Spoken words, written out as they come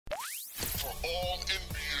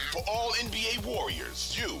For all NBA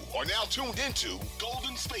warriors, you are now tuned into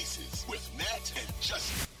Golden Spaces with Nat and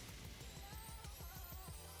Justin.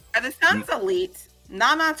 Are the Suns elite?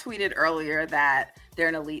 Nana tweeted earlier that they're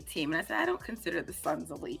an elite team, and I said I don't consider the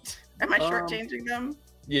Suns elite. Am I shortchanging them?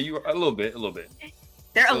 Yeah, you are a little bit.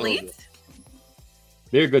 They're elite.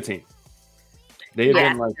 They're a good team. They've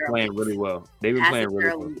been playing really well. They've been playing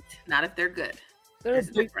really well. Elite, not if they're good.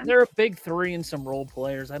 They're a big three and some role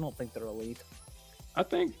players. I don't think they're elite. I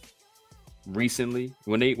think recently,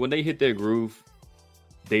 when they hit their groove,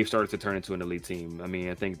 they've started to turn into an elite team. I mean,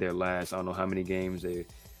 I think their last, I don't know how many games they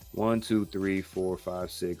 1, 2, 3, 4,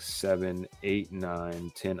 5, 6, 7, 8,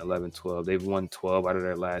 9, 10, 11, 12. They've won 12 out of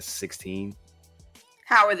their last 16.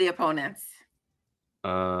 How are the opponents?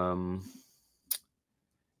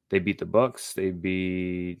 They beat the Bucks. They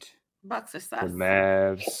beat Bucks are sus. The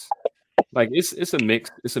Mavs. Like it's a mix.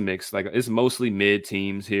 It's a mix. Like it's mostly mid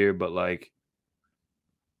teams here, but like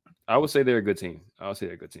I would say they're a good team. I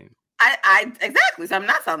exactly. So I'm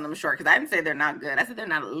not selling them short because I didn't say they're not good. I said they're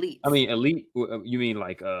not elite. I mean, elite. You mean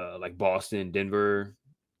like Boston, Denver,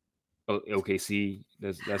 OKC?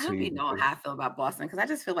 That's I don't even know how I feel about Boston because I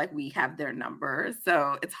just feel like we have their numbers,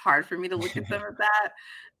 so it's hard for me to look at them as that.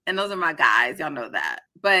 And those are my guys, y'all know that.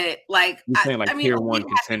 But like, you're saying like tier one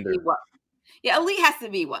contender. Yeah, elite has to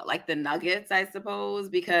be what, like the Nuggets, I suppose,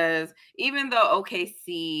 because even though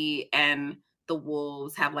OKC and the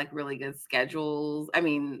Wolves have like really good schedules, I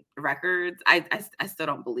mean records, I still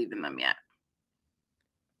don't believe in them yet.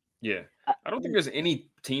 Yeah, I don't think there's any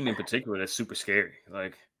team in particular that's super scary.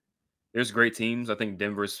 Like, there's great teams. I think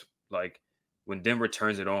Denver's like when Denver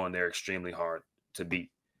turns it on, they're extremely hard to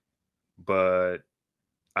beat. But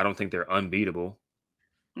I don't think they're unbeatable.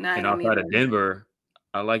 And outside of Denver,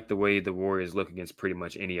 I like the way the Warriors look against pretty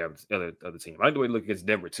much any other team. I like the way they look against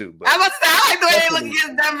Denver too. But I like the way they look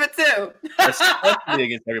against Denver too. Especially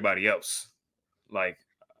against everybody else. Like,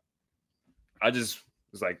 I just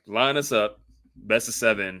was like, line us up, best of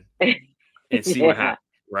 7, and see what happens.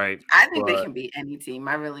 Right? I think they can beat any team.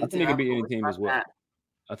 I think they can beat any team as well.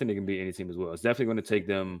 I think they can beat any team as well. It's definitely going to take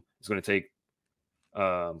them. It's going to take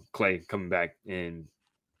Clay coming back and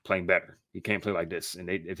playing better. He can't play like this, and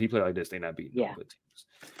if he play like this, they're not beating good teams.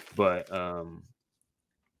 But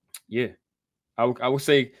I would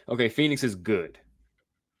say Phoenix is good.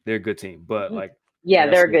 They're a good team, but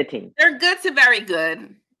they're a good team. They're good to very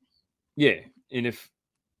good. Yeah, and if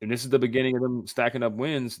this is the beginning of them stacking up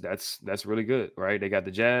wins, that's really good, right? They got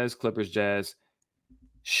the Jazz, Clippers. Jazz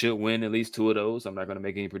should win at least 2 of those. I'm not going to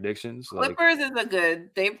make any predictions. Clippers is a good.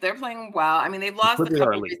 They're playing well. I mean, they've lost a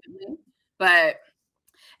couple recently, but.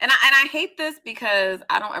 And I hate this because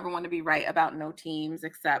I don't ever want to be right about no teams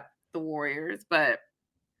except the Warriors, but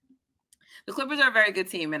the Clippers are a very good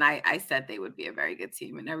team, and I said they would be a very good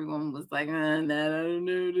team, and everyone was like, I don't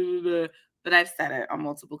know. But I've said it on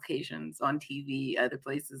multiple occasions on TV, other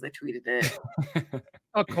places. I tweeted it.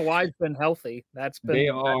 Kawhi's been healthy. That's been. They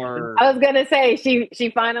are. I was gonna say she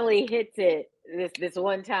finally hits it this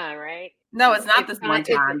one time, right? No, it's not this one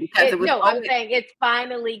time because I'm saying it's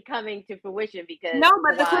finally coming to fruition because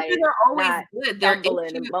but the Clippers are always good. They're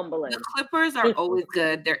bumbling. The Clippers are always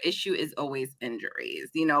good. Their issue is always injuries.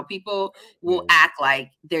 You know, people will act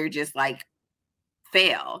like they're just like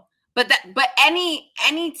fail. But any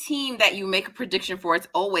team that you make a prediction for, it's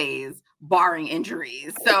always barring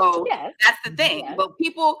injuries. So that's the thing. Yes. But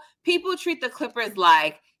people treat the Clippers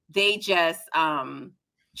like they just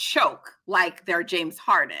choke like they're James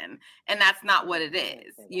Harden, and that's not what it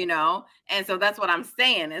is, you know. And so that's what I'm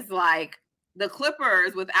saying is like the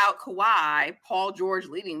Clippers without Kawhi, Paul George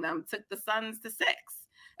leading them, took the Suns to 6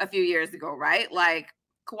 a few years ago, right? Like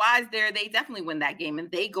Kawhi's there, they definitely win that game, and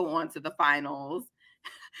they go on to the finals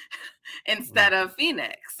instead of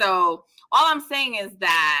Phoenix. So all I'm saying is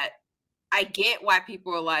that I get why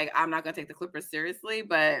people are like, I'm not gonna take the Clippers seriously,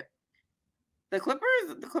 but the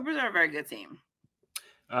Clippers are a very good team.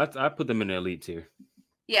 I put them in the elite tier.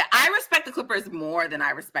 Yeah, I respect the Clippers more than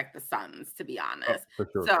I respect the Suns, to be honest. For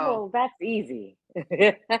sure. So that's easy.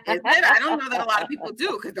 I don't know that a lot of people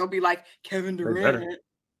do because they'll be like Kevin Durant.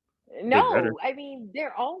 No, I mean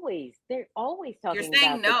they're always talking. You're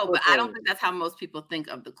saying no, but I don't think that's how most people think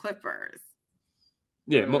of the Clippers.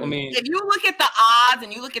 Yeah, I mean, if you look at the odds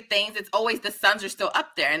and you look at things, it's always the Suns are still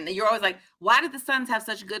up there. And you're always like, why did the Suns have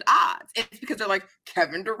such good odds? It's because they're like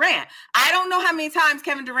Kevin Durant. I don't know how many times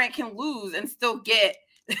Kevin Durant can lose and still get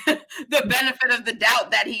the benefit of the doubt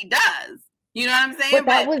that he does. You know what I'm saying?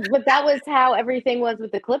 But that was how everything was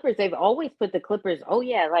with the Clippers. They've always put the Clippers,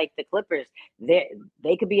 like the Clippers,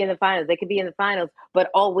 they could be in the finals, but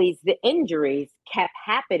always the injuries kept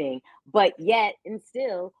happening. But yet and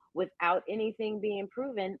still, without anything being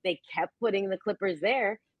proven, they kept putting the Clippers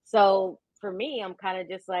there. So for me, I'm kind of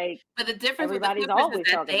just like, but the difference with the everybody's Clippers is always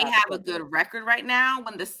that talking they about have the a good Clippers. record right now.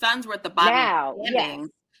 When the Suns were at the bottom Now, of the yes. standings,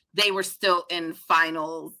 they were still in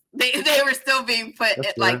finals. They were still being put That's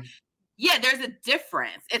at, like, fair. yeah, there's a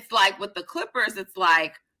difference. It's like with the Clippers, it's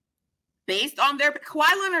like based on their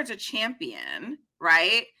Kawhi Leonard's a champion,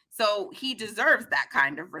 right? So he deserves that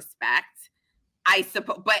kind of respect, I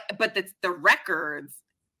suppose. But the records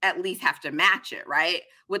at least have to match it, right?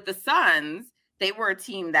 With the Suns, they were a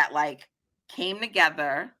team that like came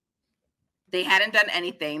together. They hadn't done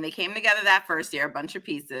anything. They came together that first year, a bunch of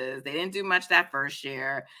pieces. They didn't do much that first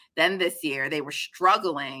year. Then this year, they were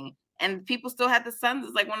struggling, and people still had the Suns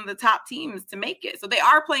as like one of the top teams to make it. So they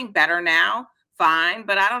are playing better now, fine,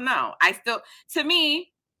 but I don't know. To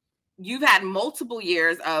me, you've had multiple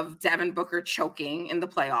years of Devin Booker choking in the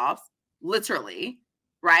playoffs, literally,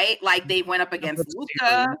 right? Like they went up against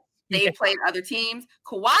Luka. They played other teams.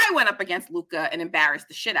 Kawhi went up against Luka and embarrassed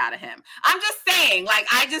the shit out of him. I'm just saying, like,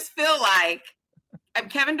 I just feel like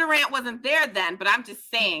Kevin Durant wasn't there then, but I'm just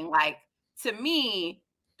saying, like, to me,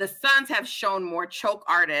 the Suns have shown more choke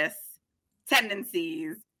artist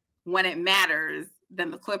tendencies when it matters than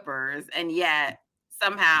the Clippers. And yet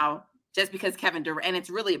somehow, just because Kevin Durant, and it's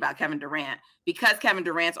really about Kevin Durant, because Kevin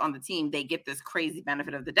Durant's on the team, they get this crazy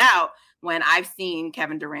benefit of the doubt. When I've seen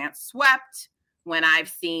Kevin Durant swept, when I've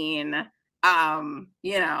seen,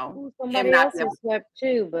 somebody else has swept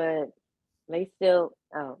too, but they still.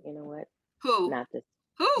 Oh, you know what? Who? Not this.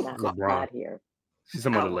 Who? LeBron here. She's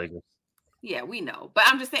some of the Lakers. Yeah, we know, but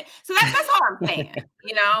I'm just saying. So that's all I'm saying.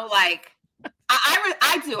 Like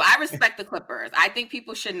I respect the Clippers. I think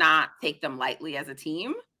people should not take them lightly as a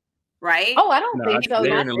team, right? Oh, I don't think so.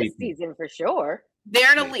 Not this season for sure.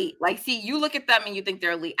 They're an elite. Like, see, you look at them and you think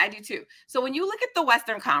they're elite. I do too. So when you look at the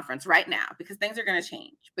Western Conference right now, because things are going to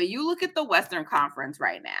change, but you look at the Western Conference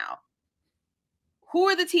right now, who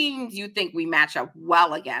are the teams you think we match up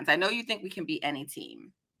well against? I know you think we can beat any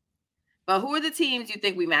team, but who are the teams you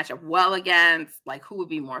think we match up well against? Like, who would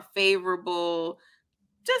be more favorable?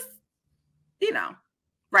 Just,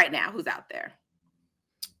 right now, who's out there?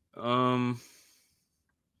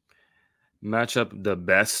 Match up the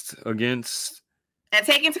best against. And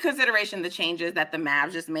take into consideration the changes that the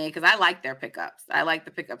Mavs just made, because I like their pickups. I like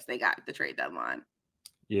the pickups they got at the trade deadline.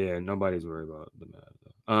 Yeah, nobody's worried about the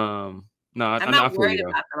Mavs. No, I'm not worried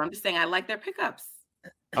about them. I'm just saying I like their pickups.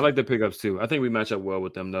 I like their pickups too. I think we match up well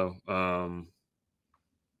with them, though.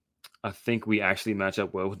 I think we actually match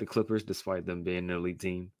up well with the Clippers, despite them being an elite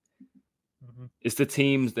team. Mm-hmm. It's the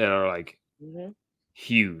teams that are like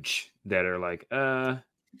huge, that are like, it's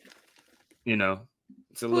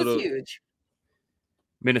a little huge.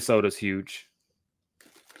 Minnesota's huge.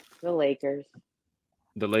 The Lakers.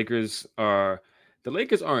 The Lakers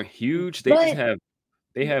aren't huge. They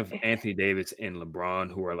have Anthony Davis and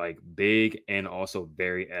LeBron, who are like big and also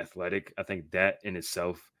very athletic. I think that in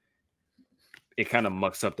itself, it kind of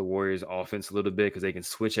mucks up the Warriors' offense a little bit because they can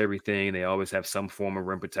switch everything. They always have some form of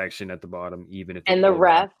rim protection at the bottom, even if and the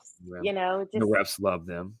refs, the refs love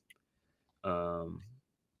them. I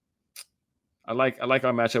like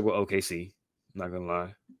our matchup with OKC. I'm not gonna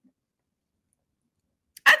lie.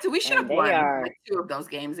 We should have won like 2 of those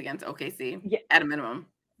games against OKC at a minimum.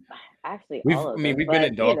 Actually, we've been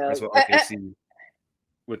in dogfights with OKC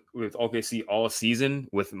with OKC all season,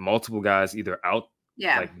 with multiple guys either out,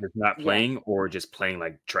 like just not playing, or just playing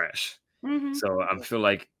like trash. Mm-hmm. So I feel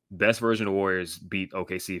like best version of Warriors beat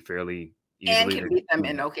OKC fairly easily. And can beat them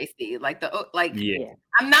in OKC.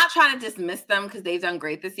 I'm not trying to dismiss them because they've done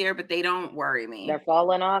great this year, but they don't worry me. They're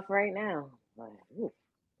falling off right now.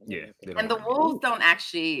 Yeah, and the Wolves don't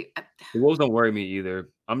actually. The Wolves don't worry me either.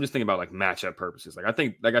 I'm just thinking about like matchup purposes. Like I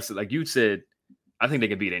think, like I said, like you said, I think they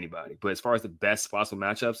can beat anybody. But as far as the best possible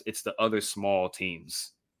matchups, it's the other small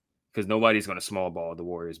teams, because nobody's going to small ball the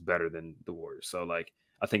Warriors better than the Warriors. So like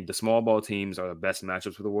I think the small ball teams are the best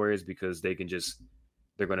matchups for the Warriors because they're going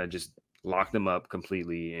to just lock them up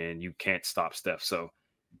completely, and you can't stop Steph. So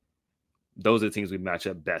those are the teams we match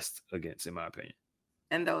up best against, in my opinion.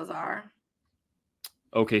 And those are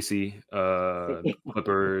OKC,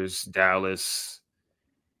 Clippers, Dallas.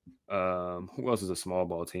 Who else is a small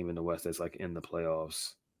ball team in the West that's like in the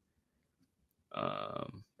playoffs? What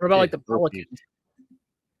about like the Pelicans?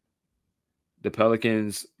 The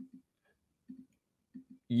Pelicans,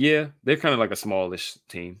 yeah, they're kind of like a smallish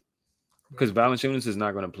team because Valanciunas is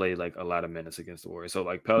not going to play like a lot of minutes against the Warriors. So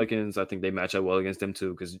like Pelicans, I think they match up well against them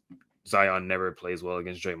too because Zion never plays well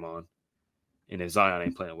against Draymond. And if Zion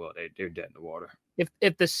ain't playing well, they're dead in the water.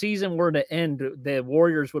 If the season were to end, the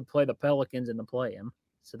Warriors would play the Pelicans in the play-in.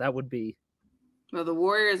 So that would be Well, the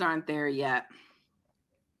Warriors aren't there yet.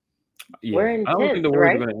 Yeah, We're in I don't think 10th, the Warriors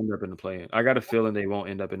right? are going to end up in the play-in. I got a feeling they won't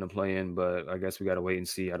end up in the play-in, but I guess we got to wait and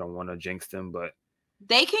see. I don't want to jinx them, but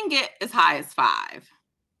They can get as high as 5.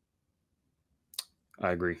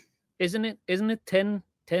 I agree. Isn't it 10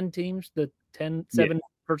 teams? The 10, Yeah. 7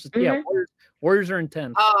 versus yeah. Warriors are in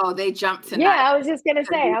 10. Oh, they jumped to Yeah, 9. I was just gonna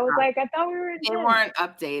say. I was like, I thought we were in They 10th. weren't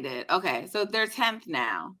updated. Okay, so they're 10th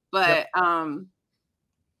now. But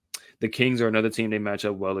The Kings are another team they match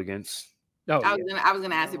up well against. Oh, I was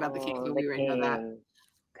gonna ask you about the Kings, but we already know that.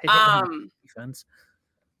 They have defense.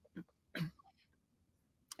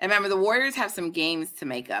 And remember, the Warriors have some games to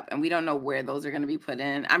make up, and we don't know where those are going to be put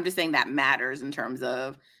in. I'm just saying that matters in terms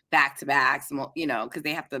of back-to-backs, you know, because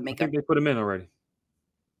they have to make up. They put them in already.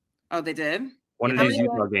 Oh, they did? One of these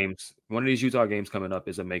Utah games coming up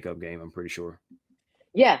is a makeup game, I'm pretty sure.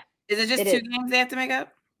 Yeah. Is it just 2 games they have to make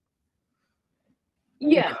up?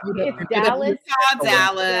 Yeah. It's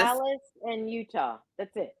Dallas, and Utah.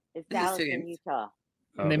 That's it. It's Dallas and Utah.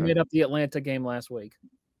 And they made up the Atlanta game last week.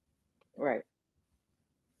 Right.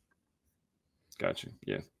 Gotcha.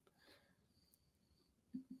 Yeah.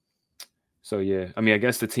 So, yeah. I mean, I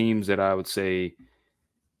guess the teams that I would say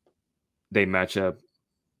they match up,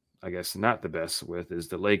 I guess, not the best with is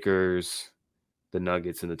the Lakers, the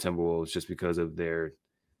Nuggets, and the Timberwolves just because of their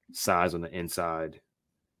size on the inside.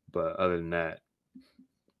 But other than that,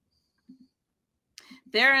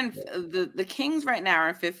 they're in the Kings right now are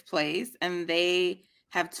in 5th place, and they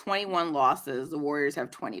have 21 losses. The Warriors have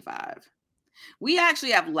 25. We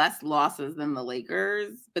actually have less losses than the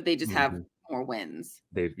Lakers, but they just have more wins.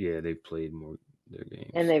 They've played more their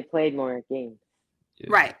games. And they've played more games. Yeah.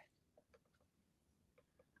 Right.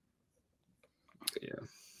 Yeah.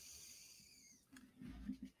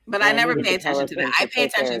 But I never pay attention to that. I pay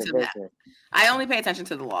attention to that. I only pay attention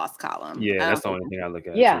to the loss column. Yeah, that's the only thing I look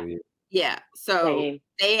at. Yeah. Too. Yeah. So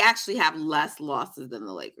they actually have less losses than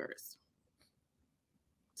the Lakers.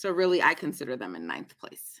 So really, I consider them in 9th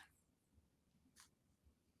place.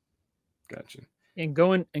 Gotcha. And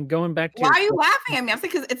going back to why are you laughing at me? I'm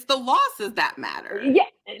saying because it's the losses that matter. Yeah,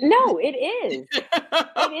 no, it is.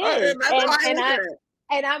 It is.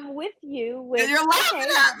 And I'm with you. You're laughing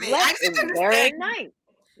at me. I didn't understand.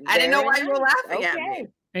 I didn't know why you were laughing at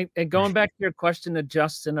me. And going back to your question to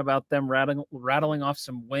Justin about them rattling off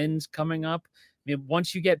some wins coming up. I mean,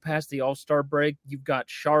 once you get past the All-Star break, you've got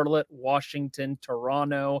Charlotte, Washington,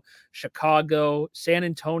 Toronto, Chicago, San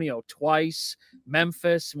Antonio twice,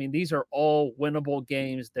 Memphis. I mean, these are all winnable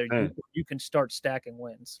games that you can start stacking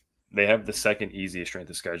wins. They have the second easiest strength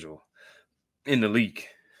of schedule in the league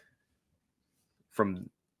from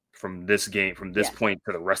this game, from this point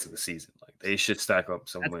to the rest of the season. Like they should stack up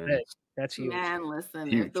some wins. Big. That's huge. Man, listen,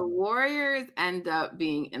 huge. If the Warriors end up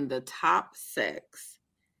being in the top 6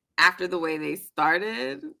 after the way they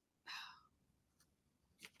started,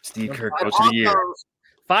 Steve Kerr, coach of the year.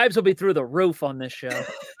 Vibes will be through the roof on this show.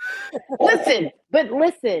 Listen,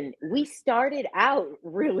 we started out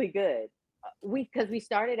really good. Because we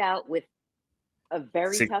started out with a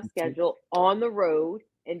very tough schedule on the road,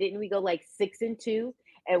 and didn't we go like 6-2?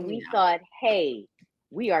 And we thought, hey,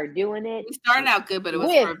 we are doing it. We started out good, but it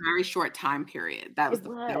was for a very short time period. That was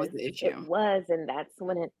the issue. It was, and that's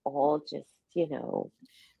when it all just, Well,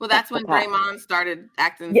 that's when Draymond started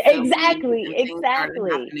acting. Yeah, exactly.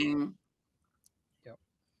 Yep.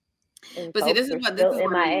 But see, this is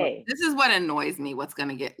what annoys me. What's going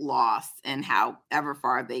to get lost and however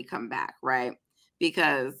far they come back, right?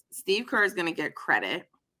 Because Steve Kerr is going to get credit.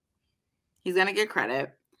 He's going to get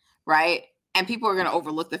credit, right? And people are going to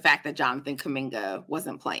overlook the fact that Jonathan Kuminga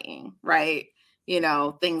wasn't playing, right?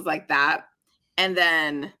 Things like that. And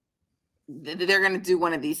then they're going to do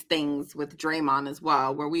one of these things with Draymond as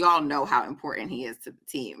well, where we all know how important he is to the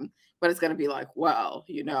team. But it's going to be like, well,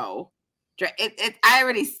 I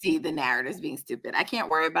already see the narratives being stupid. I can't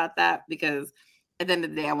worry about that because at the end of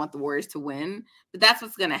the day, I want the Warriors to win. But that's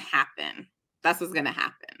what's going to happen. That's what's going to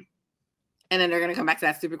happen. And then they're going to come back to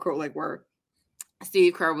that stupid quote like where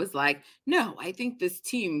Steve Kerr was like, no, I think this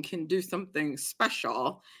team can do something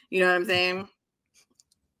special. You know what I'm saying?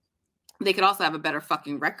 They could also have a better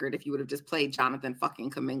fucking record if you would have just played Jonathan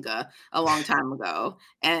fucking Kuminga a long time ago.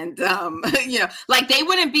 And, like they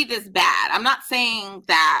wouldn't be this bad. I'm not saying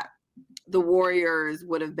that the Warriors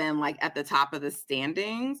would have been like at the top of the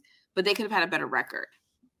standings, but they could have had a better record.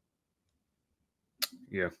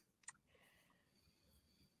 Yeah.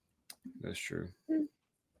 That's true.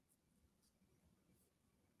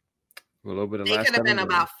 A little bit of they could have been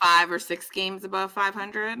about 5 or 6 games above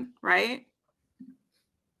 500, right?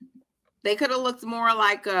 They could have looked more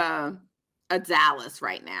like a Dallas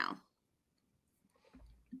right now.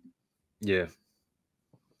 Yeah.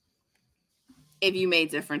 if you made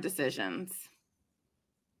different decisions.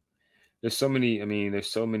 There's so many. I mean,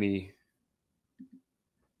 there's so many.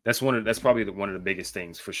 That's probably one of the biggest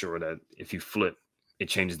things for sure. That if you flip, it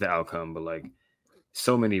changes the outcome. But like,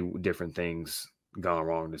 so many different things gone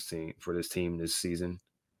wrong for this team this season.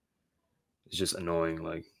 It's just annoying.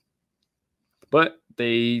 Like, but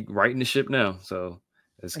they righting the ship now, so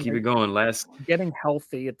let's keep it going. Getting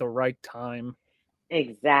healthy at the right time.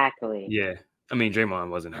 Exactly. Yeah. I mean, Draymond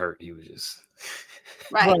wasn't hurt. He was just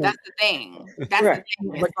right. That's the thing. That's the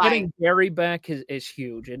thing. But getting Gary back is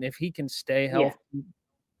huge, and if he can stay healthy,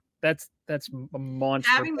 that's a monster.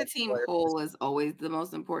 Having the team whole is always the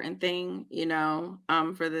most important thing,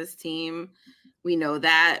 for this team. We know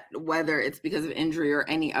that, whether it's because of injury or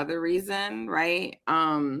any other reason, right?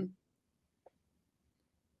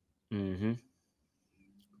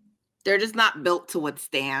 They're just not built to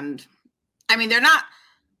withstand. I mean, they're not.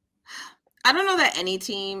 I don't know that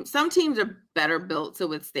some teams are better built to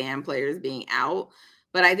withstand players being out,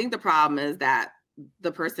 but I think the problem is that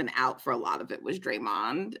the person out for a lot of it was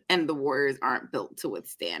Draymond, and the Warriors aren't built to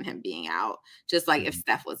withstand him being out. Just like if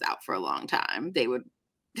Steph was out for a long time, they would,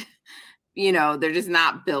 they're just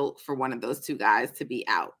not built for one of those two guys to be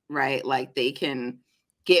out, right? Like they can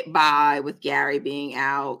get by with Gary being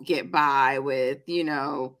out, get by with,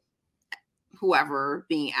 whoever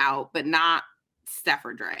being out, but not Steph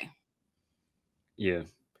or Dre. Yeah.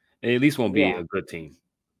 They at least won't be a good team.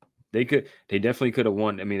 They definitely could have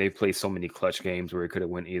won. I mean, they played so many clutch games where it could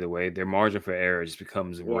have went either way. Their margin for error just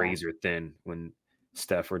becomes razor thin when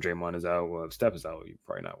Steph or Draymond is out. Well, if Steph is out, you're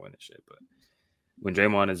probably not winning shit. But when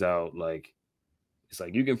Draymond is out, like, it's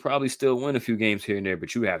like you can probably still win a few games here and there,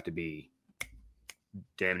 but you have to be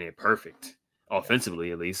damn near perfect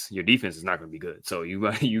offensively. At least your defense is not going to be good. So you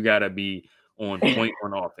got to be on point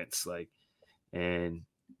on offense, and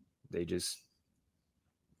they just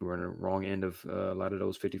were on the wrong end of a lot of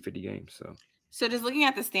those 50-50 games. So just looking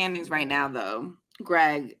at the standings right now, though,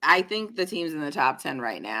 Greg, I think the teams in the top 10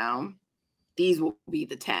 right now, these will be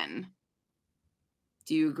the 10.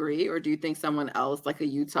 Do you agree? Or do you think someone else like a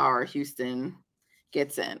Utah or Houston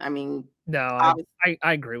gets in? I mean, no, I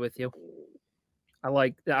agree with you. I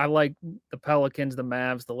like the Pelicans, the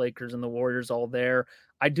Mavs, the Lakers, and the Warriors all there.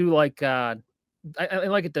 I do like I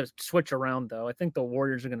like it to switch around, though. I think the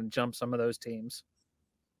Warriors are going to jump some of those teams.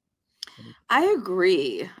 I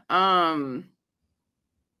agree.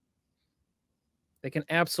 They can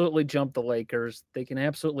absolutely jump the Lakers. They can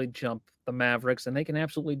absolutely jump the Mavericks, and they can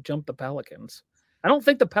absolutely jump the Pelicans. I don't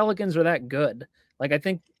think the Pelicans are that good. Like, I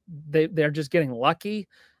think they're just getting lucky.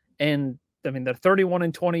 And I mean, they're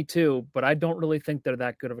 31-22, but I don't really think they're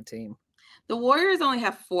that good of a team. The Warriors only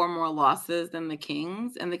have 4 more losses than the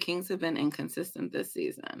Kings, and the Kings have been inconsistent this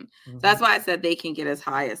season. Mm-hmm. So that's why I said they can get as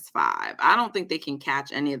high as 5. I don't think they can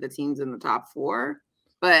catch any of the teams in the top 4,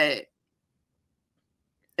 but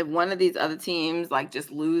if one of these other teams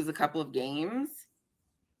just lose a couple of games.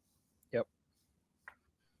 Yep.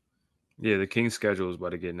 Yeah, the Kings' schedule is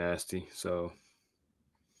about to get nasty. So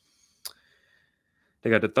they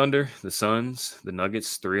got the Thunder, the Suns, the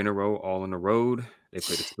Nuggets, 3 in a row, all on the road. They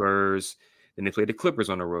play the Spurs. Then they play the Clippers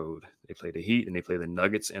on the road. They play the Heat, and they play the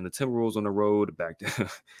Nuggets and the Timberwolves on the road. Back to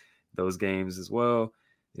those games as well.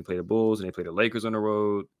 They play the Bulls, and they play the Lakers on the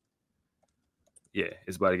road. Yeah,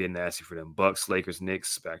 it's about to get nasty for them. Bucks, Lakers,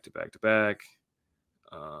 Knicks, back to back to back.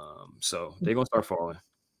 So they're going to start falling.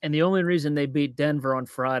 And the only reason they beat Denver on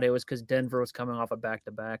Friday was because Denver was coming off a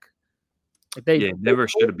back-to-back. Denver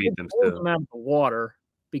should have beat them still. Them out of the water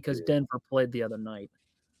because Denver played the other night.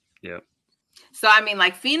 Yeah. So, I mean,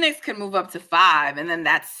 Phoenix could move up to 5, and then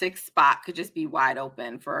that 6th spot could just be wide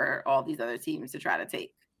open for all these other teams to try to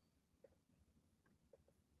take.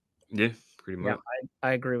 Yeah, pretty much. Yeah,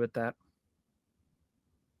 I agree with that.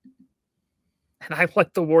 And I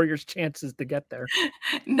like the Warriors' chances to get there.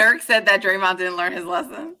 Nurk said that Draymond didn't learn his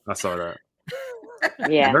lesson. I saw that.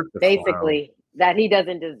 Yeah, basically that he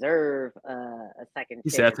doesn't deserve a second. He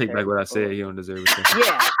said, "I take back what I said. He don't deserve it."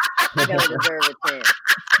 Yeah, he don't deserve it.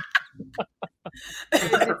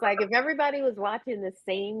 It's just like if everybody was watching the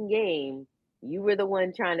same game, you were the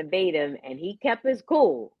one trying to bait him, and he kept his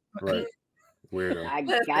cool. Right. Weirdo. I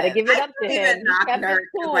gotta give it up to him. He kept his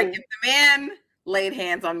cool. If the man laid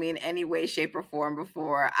hands on me in any way, shape, or form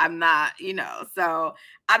before, I'm not, so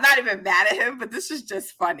I'm not even mad at him, but this is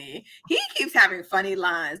just funny. He keeps having funny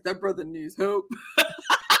lines. That brother needs hope.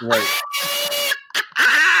 Right.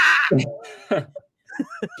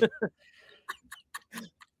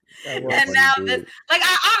 And now this,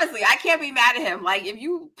 honestly, I can't be mad at him. If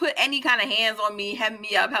you put any kind of hands on me, hem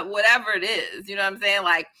me up, whatever it is, you know what I'm saying?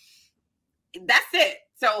 That's it.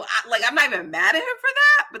 So, I'm not even mad at him for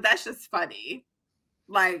that, but that's just funny.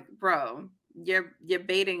 Like, bro, your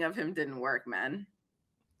baiting of him didn't work, man.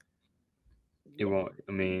 It won't.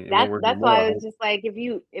 I mean, that's why I was just like, if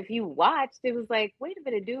you watched, it was like, wait a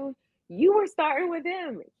minute, dude, you were starting with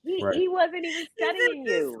him. He wasn't even studying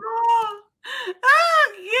you.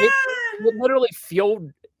 Oh yeah, it literally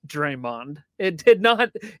fueled Draymond. It did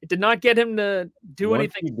not get him to do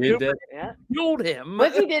anything. He did that. Yeah. Fueled him.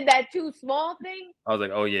 Once he did that too small thing, I was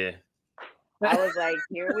like, oh yeah. I was like,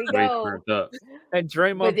 here we go. And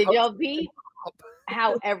Draymond. But did y'all beat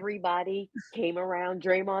how everybody came around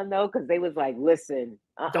Draymond though? Because they was like, listen,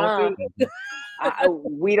 don't do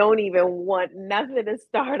we don't even want nothing to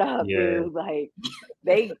start up, dude. Like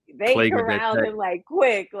they corralled him like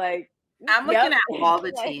quick. Like I'm looking at all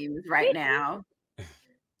the teams right now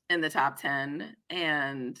in the top 10,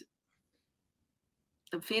 and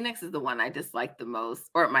the Phoenix is the one I dislike the most,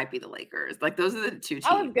 or it might be the Lakers. Like those are the two teams.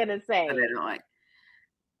 I was gonna say that I don't like.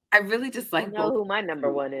 I really dislike. I know who my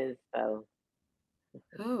number one is, though.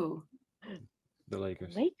 Who? The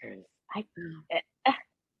Lakers.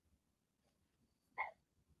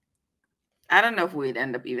 I don't know if we'd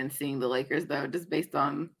end up even seeing the Lakers though, just based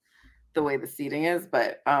on the way the seating is.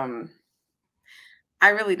 But I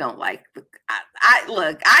really don't like.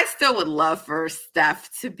 I still would love for Steph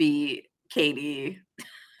to be KD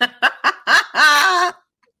in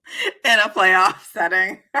a playoff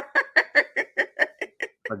setting.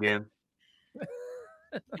 Again.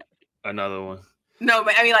 Another one. No,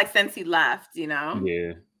 but I mean, like since he left,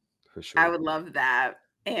 Yeah, for sure. I would love that,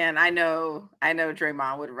 and I know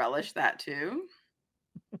Draymond would relish that too.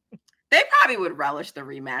 They probably would relish the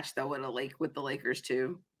rematch though with the Lakers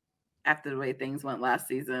too, after the way things went last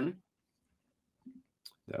season.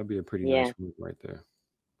 That would be a pretty nice move right there.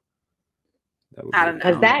 I don't know,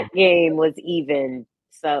 because that game was even.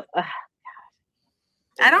 So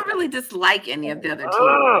I don't really dislike any of the other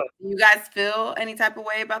teams. You guys feel any type of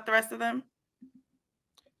way about the rest of them?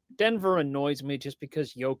 Denver annoys me just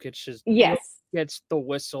because Jokic gets the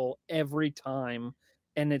whistle every time,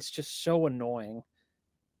 and it's just so annoying.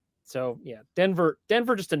 So yeah, Denver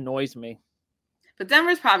just annoys me. But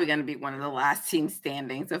Denver's probably going to be one of the last teams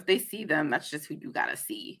standing. So if they see them, that's just who you got to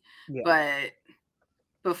see. Yeah. But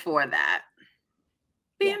before that,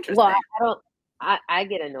 be interesting. Well, I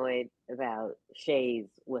get annoyed about Shea's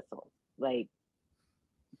whistle. Like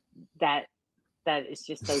that is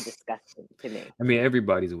just so disgusting to me. I mean,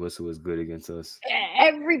 everybody's whistle is good against us.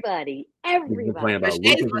 Everybody. But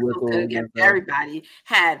Shea's whistle good against everybody.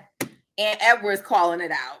 Had Ant Edwards calling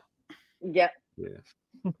it out. Yep. Yeah,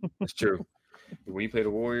 it's true. When you play the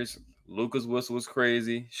Warriors, Luka's whistle was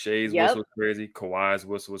crazy. Shea's whistle was crazy. Kawhi's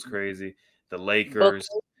whistle was crazy. The Lakers,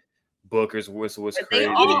 Booker's whistle was crazy.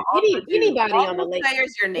 Anybody on the Lakers,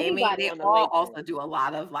 players you're naming, they all also do a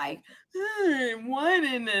lot of like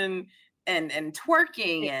whining and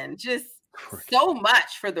twerking and just so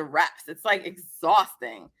much for the reps. It's like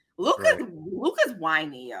exhausting. Luka's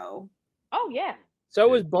whiny, yo. Oh yeah.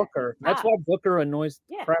 So is Booker. That's why Booker annoys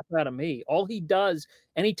the crap out of me. All he does,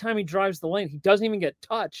 anytime he drives the lane, he doesn't even get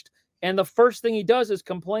touched. And the first thing he does is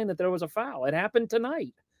complain that there was a foul. It happened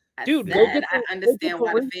tonight. Dude, I understand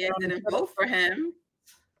why the fans didn't vote for him.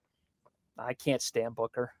 I can't stand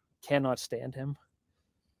Booker. Cannot stand him.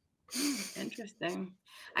 Interesting.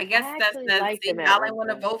 I guess that's y'all ain't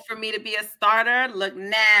want to vote for me to be a starter. Look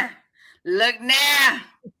now.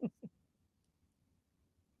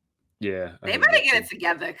 Yeah. They better get it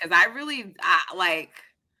together because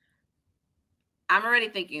I'm already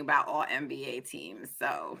thinking about all NBA teams.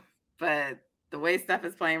 So, but the way Steph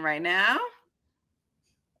is playing right now,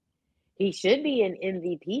 he should be in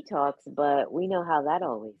MVP talks, but we know how that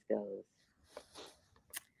always goes.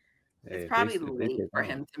 It's probably late for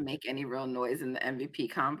him to make any real noise in the MVP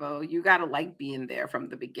combo. You got to like being there from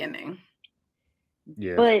the beginning.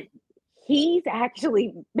 Yeah. But he's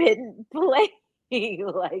actually been playing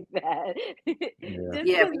like that.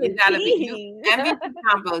 Yeah, but you gotta be MVP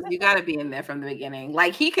combos. You gotta be in there from the beginning.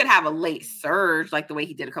 Like he could have a late surge, like the way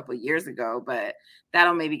he did a couple of years ago, but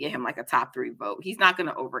that'll maybe get him like a top 3 vote. He's not going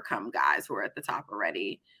to overcome guys who are at the top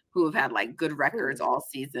already, who have had like good records all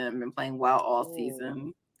season and playing well all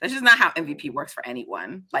season. That's just not how MVP works for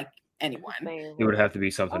anyone. Like anyone, it would have to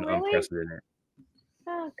be something unprecedented.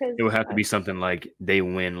 It would have to be something like they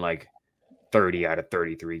win like 30 out of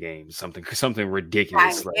 33 games, something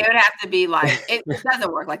ridiculous. Right. It would have to be like it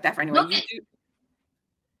doesn't work like that for anyone.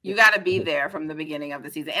 You got to be there from the beginning of the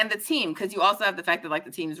season and the team, because you also have the fact that like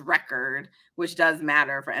the team's record, which does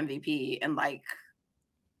matter for MVP, and like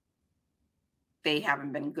they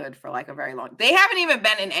haven't been good for like a very long. They haven't even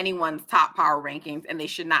been in anyone's top power rankings, and they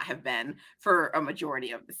should not have been for a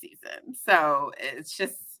majority of the season. So it's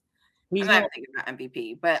just I'm not thinking about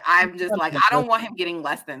MVP, but I'm just like I don't want him getting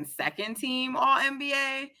less than second team All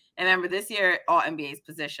NBA. And remember, this year All NBA is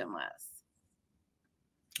positionless.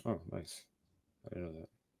 Oh, nice. I didn't know that.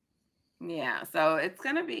 Yeah, so it's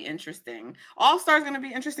gonna be interesting. All-Star is gonna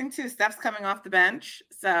be interesting too. Steph's coming off the bench,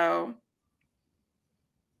 so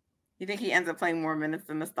you think he ends up playing more minutes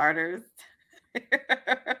than the starters?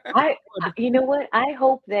 You know what? I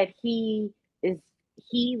hope that he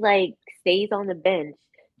like stays on the bench,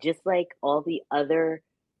 just like all the other,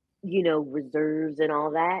 reserves and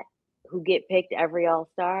all that who get picked every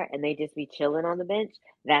All-Star, and they just be chilling on the bench.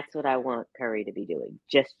 That's what I want Curry to be doing.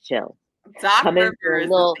 Just chill. Doc Come in for a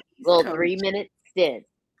Rivers little 3-minute stint.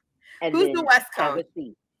 And who's then the West have coach? a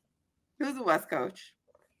seat. Who's the West coach?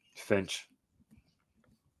 Finch.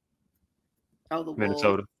 Oh, the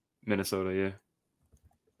Minnesota. Wolves. Minnesota, yeah.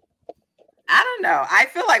 I don't know. I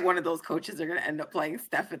feel like one of those coaches are going to end up playing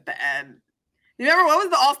Steph at the end. You remember what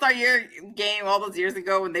was the All-Star year game all those years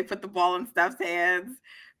ago when they put the ball in Steph's hands,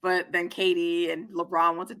 but then Katie and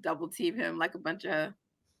LeBron want to double team him like a bunch of.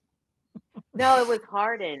 No, it was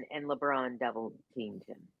Harden and LeBron double teamed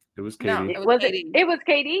him. It was KD. No, It was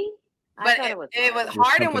KD. But it was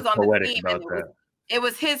Harden was on the team, and it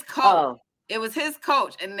was his coach. Oh. It was his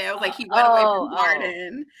coach, and it was like he went away from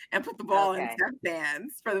Harden and put the ball in Steph's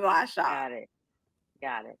hands for the last shot.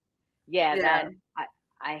 Got it. Yeah. That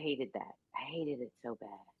I hated that. I hated it so bad.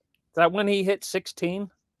 Is that when he hit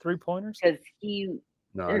 16 3-pointers? Because he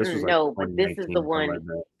this was but this is the one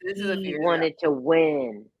he wanted to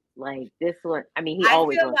win. Like this one, I mean, he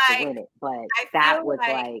always wants to win it, but that was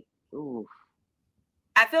like, ooh.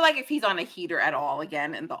 I feel like if he's on a heater at all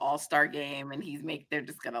again in the All-Star game and they're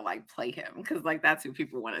just gonna like play him because like that's who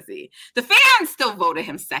people want to see. The fans still voted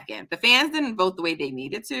him second. The fans didn't vote the way they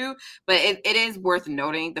needed to, but it is worth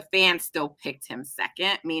noting the fans still picked him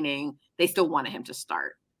second, meaning they still wanted him to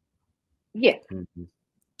start. Yeah. Mm-hmm.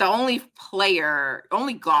 The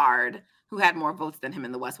only guard who had more votes than him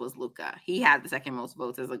in the West was Luka. He had the second most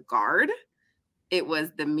votes as a guard. It was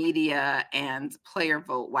the media and player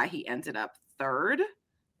vote why he ended up third.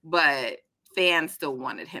 But fans still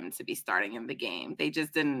wanted him to be starting in the game. They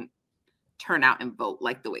just didn't turn out and vote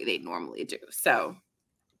like the way they normally do. So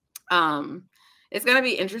it's going to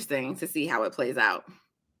be interesting to see how it plays out.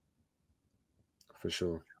 For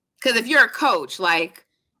sure. Because if you're a coach, like,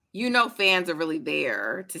 fans are really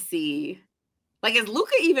there to see. Like, has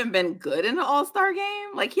Luka even been good in an All-Star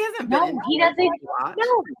game? Like, he hasn't been. No, he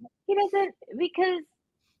doesn't because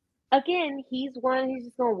again, he's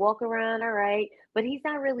just gonna walk around, all right, but he's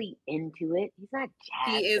not really into it. He's not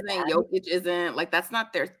jazzed. He isn't. Jokic isn't. Like, that's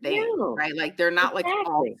not their thing, right? Like, they're not like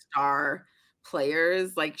all-star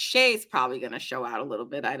players. Like, Shea's probably gonna show out a little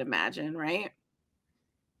bit, I'd imagine, right?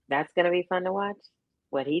 That's gonna be fun to watch.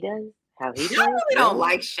 What he does, how he does. I really don't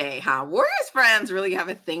like Shea, huh? Warriors friends really have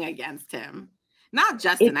a thing against him. Not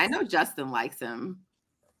Justin. I know Justin likes him.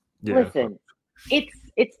 Yeah. Listen,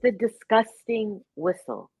 it's the disgusting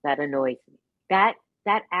whistle that annoys me. That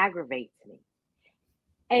aggravates me.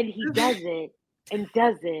 And he does it and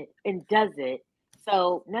does it and does it.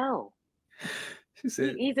 So no.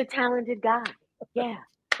 He's a talented guy. Yeah.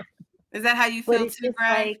 Is that how you feel too,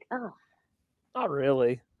 Greg? Like, oh. Not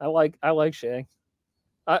really. I like Shea.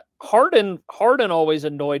 Harden always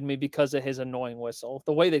annoyed me because of his annoying whistle.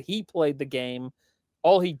 The way that he played the game,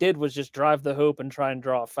 all he did was just drive the hoop and try and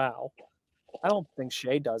draw a foul. I don't think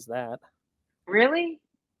Shea does that. Really?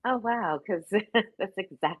 Oh, wow. Because that's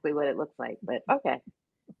exactly what it looks like. But okay.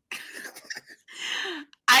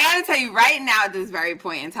 I got to tell you right now at this very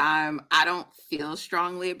point in time, I don't feel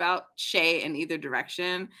strongly about Shea in either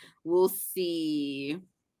direction. We'll see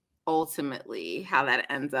ultimately how that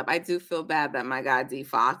ends up. I do feel bad that my guy D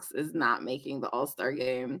Fox is not making the All-Star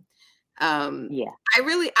game. Yeah. I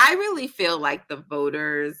really feel like the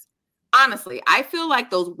voters, honestly, I feel like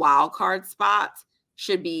those wild card spots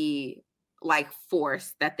should be like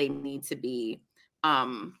forced that they need to be a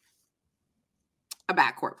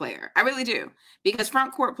backcourt player. I really do. Because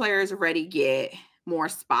front court players already get more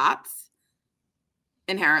spots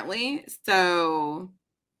inherently. So,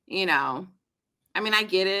 I mean, I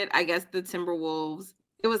get it. I guess the Timberwolves,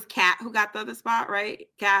 it was Cat who got the other spot, right?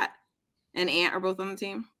 Cat and Ant are both on the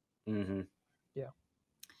team. Mm-hmm. Yeah.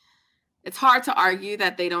 It's hard to argue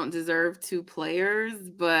that they don't deserve two players,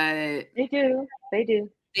 but they do.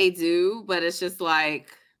 They do, but it's just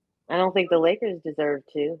like I don't think the Lakers deserve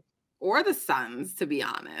two. Or the Suns, to be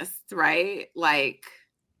honest, right? Like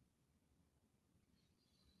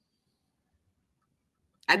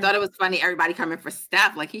I thought it was funny. Everybody coming for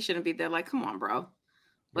Steph. Like, he shouldn't be there. Like, come on, bro.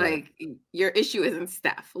 Like, your issue isn't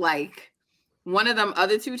Steph. Like, one of them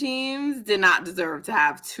other two teams did not deserve to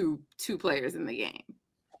have two players in the game.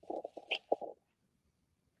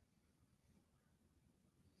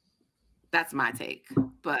 That's my take,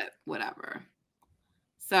 but whatever.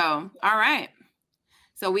 So, all right.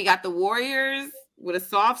 So we got the Warriors with a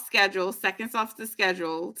soft schedule, second softest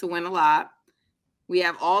schedule to win a lot. We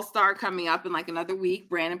have All-Star coming up in like another week.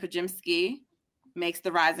 Brandon Pajimski makes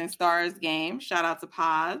the Rising Stars game. Shout out to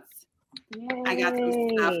Pods. Yay. I got some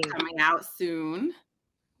stuff coming out soon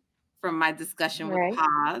from my discussion with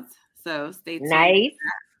Pods. So stay tuned. Nice.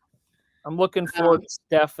 I'm looking forward to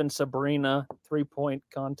Steph and Sabrina 3-point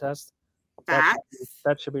contest. Facts.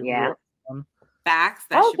 That should be real fun. Facts.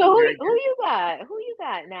 So who you got? Who you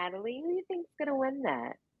got, Natalie? Who you think's gonna win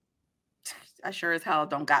that? I sure as hell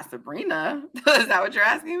don't got Sabrina. Is that what you're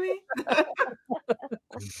asking me? I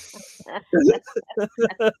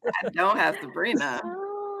don't have Sabrina.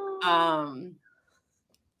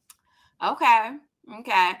 Okay.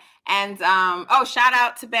 And shout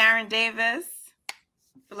out to Baron Davis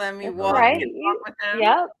for letting me walk with him.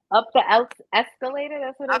 Yep. Up the escalator.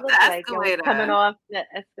 That's what it looks like. Coming off the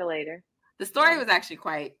escalator. The story was actually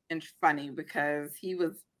quite funny because he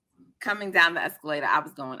was coming down the escalator. I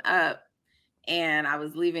was going up, and I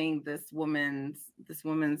was leaving this woman's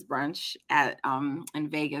brunch at in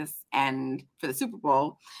Vegas and for the Super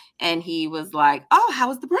Bowl, and he was like, "Oh, how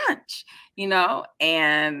was the brunch?"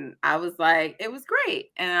 And I was like, "It was great,"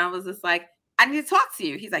 and I was just like, "I need to talk to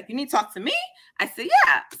you." He's like, "You need to talk to me?" I said,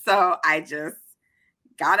 "Yeah." So I just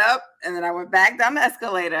got up, and then I went back down the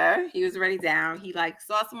escalator. He was already down. He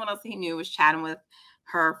saw someone else he knew, was chatting with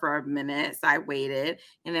her for a minute. So I waited.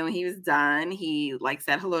 And then when he was done, he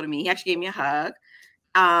said hello to me. He actually gave me a hug.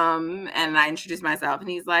 And I introduced myself, and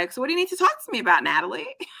he's like, "So what do you need to talk to me about,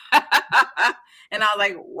 Natalie?" And I was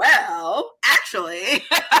like, "Well, actually."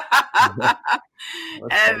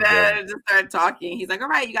 And then just started talking. He's like, "All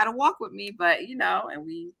right, you got to walk with me." But, and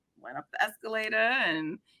we went up the escalator,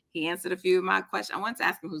 and he answered a few of my questions. I wanted to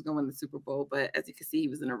ask him who's going to win the Super Bowl, but as you can see, he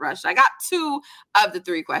was in a rush. I got 2 of the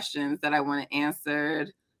 3 questions that I wanted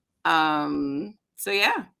answered. So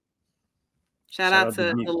yeah. Shout out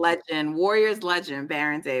to the legend, Warriors legend,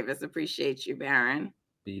 Baron Davis. Appreciate you, Baron.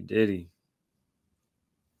 B Diddy.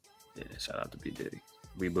 Yeah, shout out to B Diddy.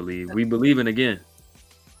 We believe in again.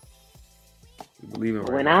 We believe in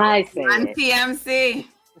when I say it. TMC.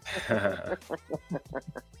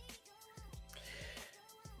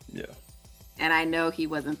 Yeah. And I know he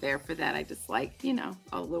wasn't there for that. I just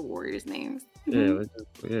all the Warriors names. Yeah,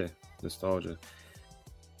 nostalgia.